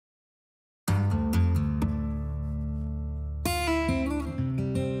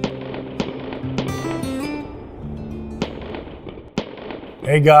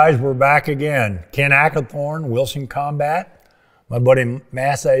Hey guys, we're back again. Ken Hackathorn, Wilson Combat, my buddy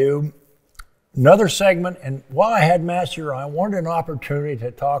Massad Ayoob. Another segment, and while I had Mass here, I wanted an opportunity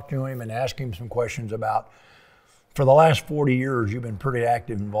to talk to him and ask him some questions about, for the last 40 years, you've been pretty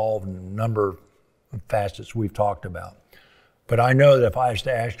active, involved in a number of facets we've talked about. But I know that if I was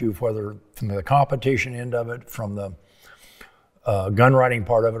to ask you whether from the competition end of it, from the gun writing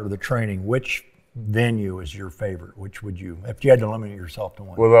part of it, or the training, which venue is your favorite? Which would you, if you had to limit yourself to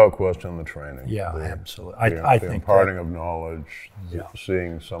one? Without question, the training. Yeah, absolutely. I think the imparting that, of knowledge,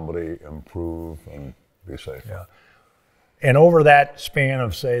 seeing somebody improve and be safe. Yeah. And over that span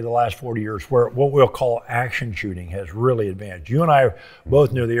of, say, the last 40 years, where what we'll call action shooting has really advanced. You and I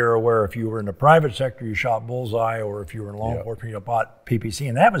both knew the era where if you were in the private sector, you shot bullseye, or if you were in law enforcement, you bought PPC,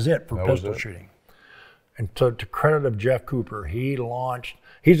 and that was it for pistol shooting. And so, to credit of Jeff Cooper, he's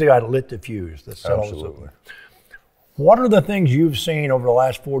the guy that lit the fuse that set all this up. What are the things you've seen over the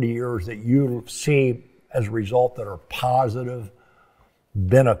last 40 years that you see as a result that are positive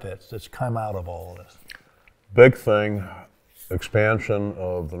benefits that's come out of all of this? Big thing, expansion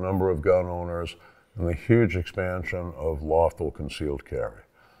of the number of gun owners and the huge expansion of lawful concealed carry.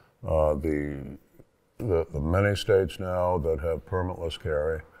 The many states now that have permitless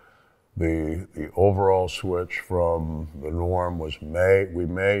carry, the overall switch from the norm was we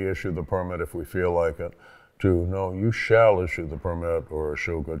may issue the permit if we feel like it, to no, you shall issue the permit or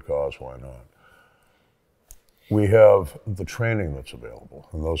show good cause, why not? We have the training that's available.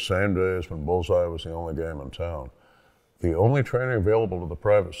 In those same days when bullseye was the only game in town, the only training available to the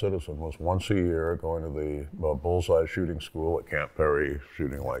private citizen was once a year going to the bullseye shooting school at Camp Perry,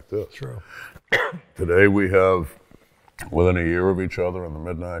 shooting like this. True. Today we have, within a year of each other in the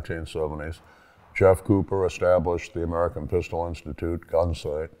mid-1970s, Jeff Cooper established the American Pistol Institute gun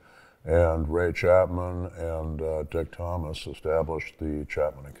site, and Ray Chapman and Dick Thomas established the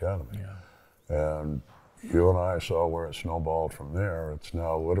Chapman Academy. Yeah. And you and I saw where it snowballed from there. It's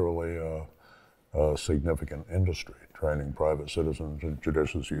now literally a significant industry, training private citizens in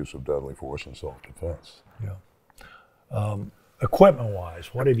judicious use of deadly force and self-defense. Yeah.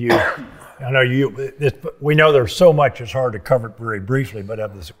 Equipment-wise, what have you? I know we know there's so much; it's hard to cover it very briefly. But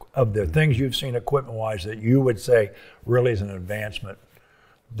of the things you've seen equipment-wise that you would say really is an advancement,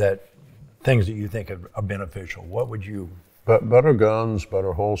 that things that you think are beneficial, what would you? Better guns,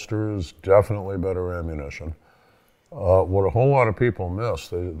 better holsters, definitely better ammunition. What a whole lot of people miss,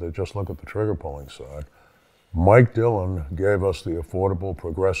 they just look at the trigger pulling side. Mike Dillon gave us the affordable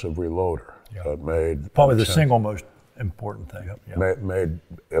progressive reloader that made probably the single most important thing. Made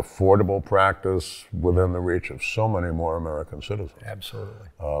affordable practice within the reach of so many more American citizens. Absolutely.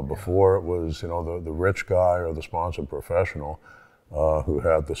 Before it was, the rich guy or the sponsored professional who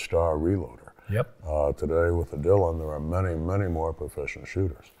had the star reloader. Yep. Today with the Dillon, there are many, many more proficient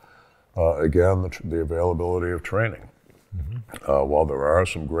shooters. Again, the availability of training. Mm-hmm. While there are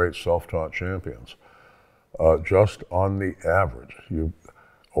some great self-taught champions, just on the average,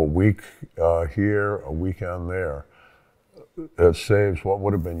 a week here, a weekend there, it saves what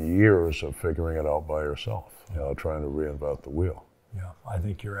would have been years of figuring it out by yourself, trying to reinvent the wheel. Yeah, I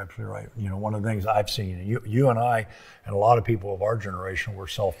think you're absolutely right. One of the things I've seen, you and I, and a lot of people of our generation were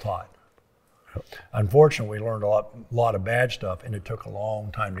self-taught. Yep. Unfortunately, we learned a lot of bad stuff, and it took a long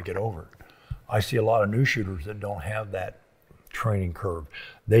time to get over it. I see a lot of new shooters that don't have that training curve.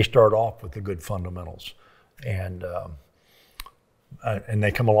 They start off with the good fundamentals, and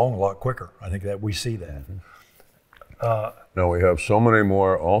they come along a lot quicker. I think that we see that. Mm-hmm. Now we have so many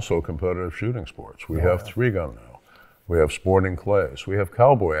more also competitive shooting sports. We have 3-gun now. We have sporting clays. We have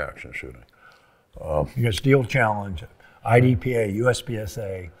cowboy action shooting. You got Steel Challenge, IDPA,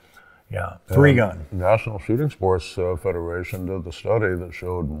 USPSA, 3-gun. National Shooting Sports Federation did the study that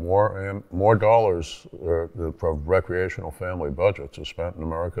showed more dollars from recreational family budgets are spent in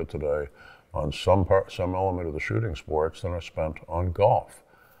America today on some element of the shooting sports than are spent on golf.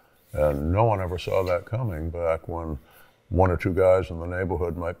 And no one ever saw that coming back when one or two guys in the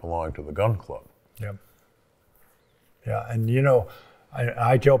neighborhood might belong to the gun club. Yep. Yeah, and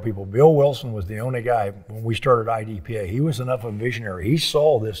I tell people, Bill Wilson was the only guy, when we started IDPA, he was enough of a visionary. He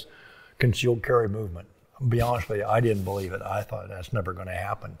saw this concealed carry movement. I'll be honest with you, I didn't believe it. I thought that's never going to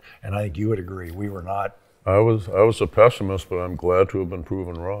happen. And I think you would agree, we were not. I was a pessimist, but I'm glad to have been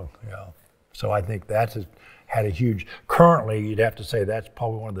proven wrong. Yeah. So I think that's had a huge, currently you'd have to say that's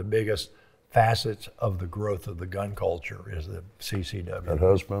probably one of the biggest facets of the growth of the gun culture is the CCW. It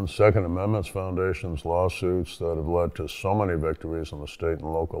has been Second Amendment Foundation's lawsuits that have led to so many victories on the state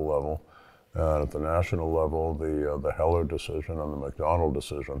and local level. And at the national level, the Heller decision and the McDonald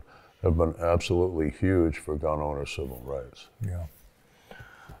decision have been absolutely huge for gun owner civil rights. Yeah.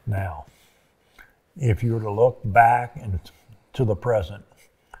 Now, if you were to look back and to the present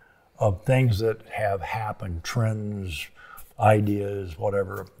of things that have happened, trends, ideas,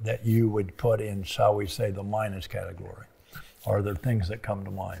 whatever, that you would put in, shall we say, the minus category, are there things that come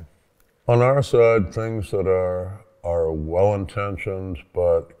to mind? On our side, things that are well-intentioned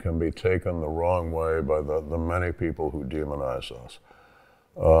but can be taken the wrong way by the many people who demonize us.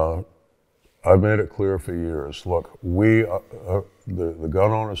 I've made it clear for years, look, the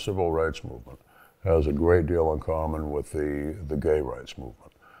gun owner civil rights movement has a great deal in common with the gay rights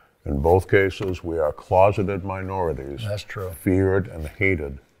movement. In both cases, we are closeted minorities. That's true. Feared and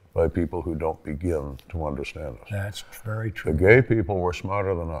hated by people who don't begin to understand us. That's very true. The gay people were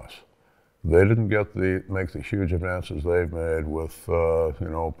smarter than us. They didn't make the huge advances they've made with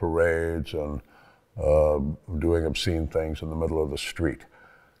parades and doing obscene things in the middle of the street.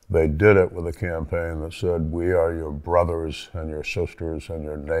 They did it with a campaign that said, we are your brothers and your sisters and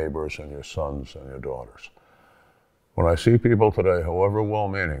your neighbors and your sons and your daughters. When I see people today, however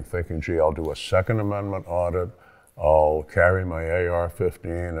well-meaning, thinking, gee, I'll do a Second Amendment audit, I'll carry my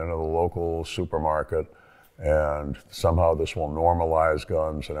AR-15 into the local supermarket, and somehow this will normalize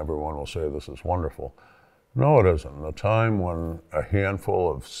guns and everyone will say this is wonderful. No, it isn't. In a time when a handful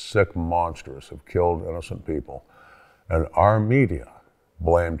of sick monsters have killed innocent people, and our media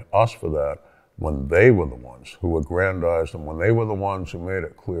blamed us for that when they were the ones who aggrandized them, when they were the ones who made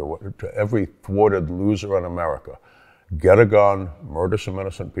it clear to every thwarted loser in America, get a gun, murder some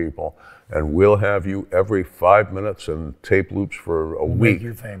innocent people, and we'll have you every 5 minutes in tape loops for a week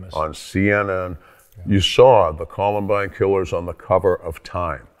on CNN. Yeah. You saw the Columbine killers on the cover of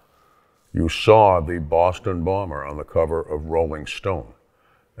Time. You saw the Boston bomber on the cover of Rolling Stone.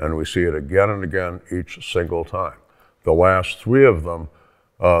 And we see it again and again each single time. The last three of them,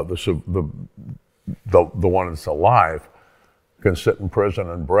 the one that's alive can sit in prison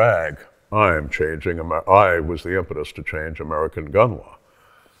and brag, I was the impetus to change American gun law.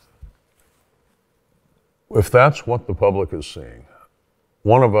 If that's what the public is seeing,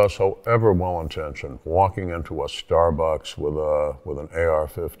 one of us, however well-intentioned, walking into a Starbucks with an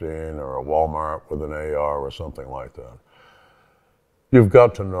AR-15 or a Walmart with an AR or something like that, you've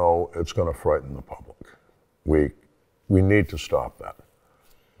got to know it's going to frighten the public. We need to stop that.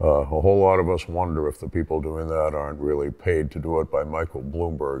 A whole lot of us wonder if the people doing that aren't really paid to do it by Michael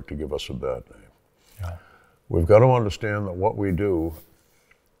Bloomberg to give us a bad name. Yeah. We've got to understand that what we do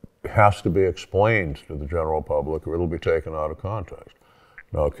has to be explained to the general public or it'll be taken out of context.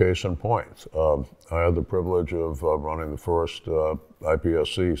 Now, case in point, I had the privilege of running the first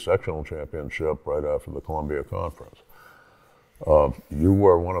IPSC sectional championship right after the Columbia Conference. You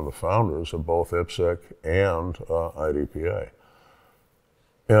were one of the founders of both IPSC and IDPA.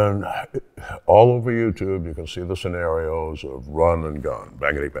 And all over YouTube, you can see the scenarios of run and gun,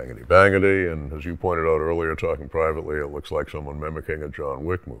 bangity, bangity, bangity, and as you pointed out earlier, talking privately, it looks like someone mimicking a John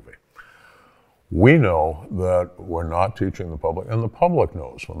Wick movie. We know that we're not teaching the public, and the public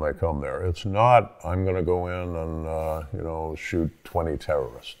knows when they come there. It's not, I'm going to go in and shoot 20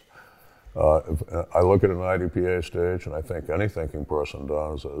 terrorists. I look at an IDPA stage, and I think any thinking person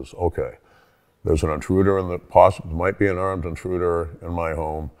does is, okay, there's an intruder might be an armed intruder in my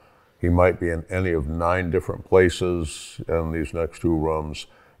home. He might be in any of 9 different places in these next 2 rooms,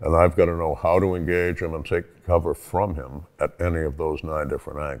 and I've got to know how to engage him and take cover from him at any of those 9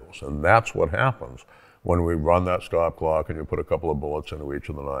 different angles. And that's what happens when we run that stop clock and you put a couple of bullets into each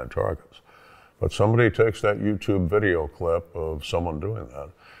of the 9 targets. But somebody takes that YouTube video clip of someone doing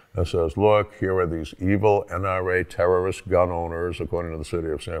that and says, look, here are these evil NRA terrorist gun owners, according to the city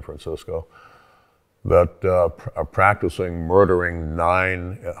of San Francisco, that are practicing murdering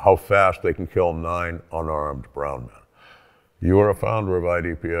 9, how fast they can kill 9 unarmed brown men. You were a founder of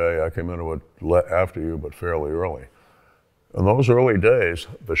IDPA. I came into it after you, but fairly early. In those early days,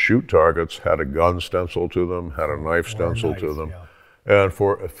 the shoot targets had a gun stencil to them, had a knife stencil to them. Yeah. And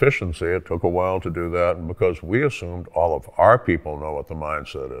for efficiency, it took a while to do that. And because we assumed all of our people know what the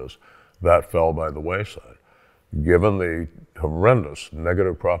mindset is, that fell by the wayside. Given the horrendous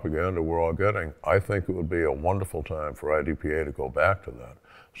negative propaganda we're all getting, I think it would be a wonderful time for IDPA to go back to that.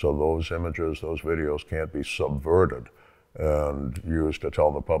 So those images, those videos can't be subverted and used to tell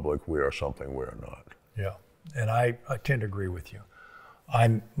the public we are something we're not. Yeah, and I tend to agree with you.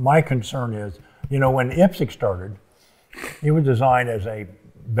 My concern is, when IPSC started, it was designed as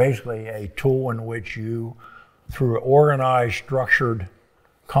basically a tool in which you, through organized, structured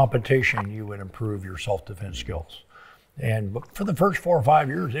competition, you would improve your self-defense skills. But for the first 4 or 5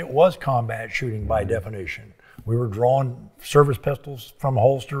 years, it was combat shooting by definition. We were drawing service pistols from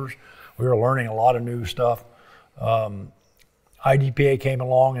holsters. We were learning a lot of new stuff. IDPA came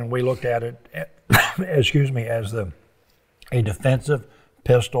along and we looked at it, excuse me, as a defensive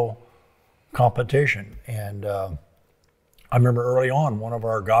pistol competition. And I remember early on, one of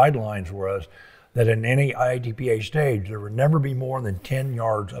our guidelines was that in any IDPA stage, there would never be more than 10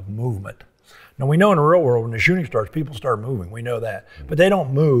 yards of movement. Now, we know in the real world, when the shooting starts, people start moving. We know that. But they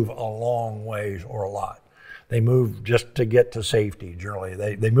don't move a long ways or a lot. They move just to get to safety,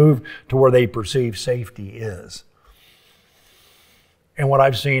 generally. They move to where they perceive safety is. And what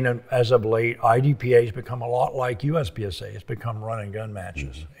I've seen as of late, IDPA has become a lot like USPSA. It's become run and gun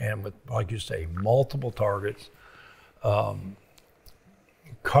matches. And with, like you say, multiple targets.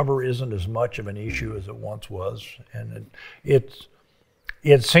 Cover isn't as much of an issue as it once was. And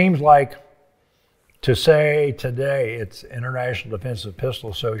it seems like, to say today it's International Defensive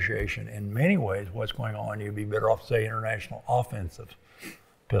Pistol Association, in many ways what's going on, you'd be better off to say International Offensive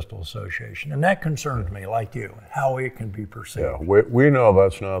Pistol Association. And that concerns me, like you, how it can be perceived. Yeah, we know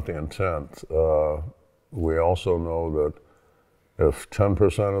that's not the intent. We also know that if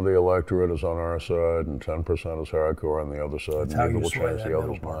 10% of the electorate is on our side and 10% is hardcore on the other side, neither will change the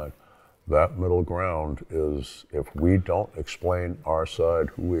other's mind. That middle ground is, if we don't explain our side,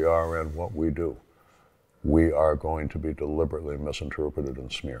 who we are and what we do, we are going to be deliberately misinterpreted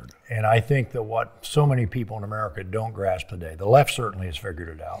and smeared. And I think that what so many people in America don't grasp today, the left certainly has figured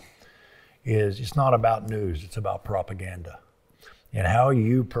it out, is it's not about news, it's about propaganda. And how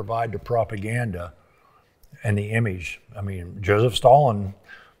you provide the propaganda and the image. I mean, Joseph Stalin,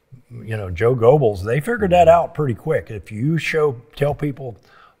 you know, Joe Goebbels, they figured that out pretty quick. If you tell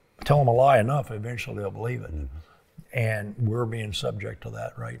them a lie enough, eventually they'll believe it. And we're being subject to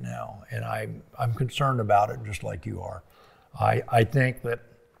that right now. And I'm concerned about it just like you are. I think that,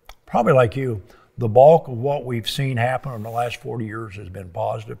 probably like you, the bulk of what we've seen happen in the last 40 years has been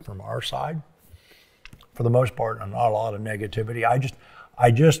positive from our side. For the most part, and not a lot of negativity.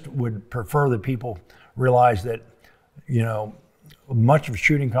 I just would prefer that people realize that, you know, much of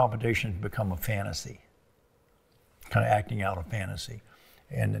shooting competition has become a fantasy, kind of acting out a fantasy.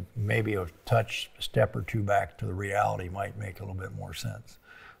 And maybe a step or two back to the reality might make a little bit more sense.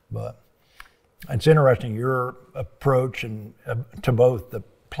 But it's interesting, your approach and to both the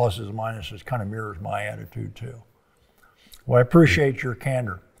pluses and minuses kind of mirrors my attitude too. Well, I appreciate your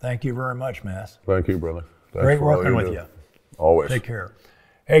candor. Thank you very much, Mass. Thank you, brother. Thanks. Great working with you. Always. Take care.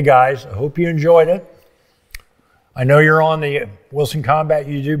 Hey guys, I hope you enjoyed it. I know you're on the Wilson Combat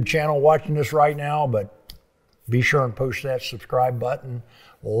YouTube channel watching this right now, but be sure and push that subscribe button.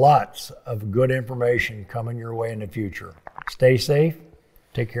 Lots of good information coming your way in the future. Stay safe.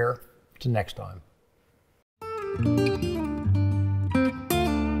 Take care. Till next time.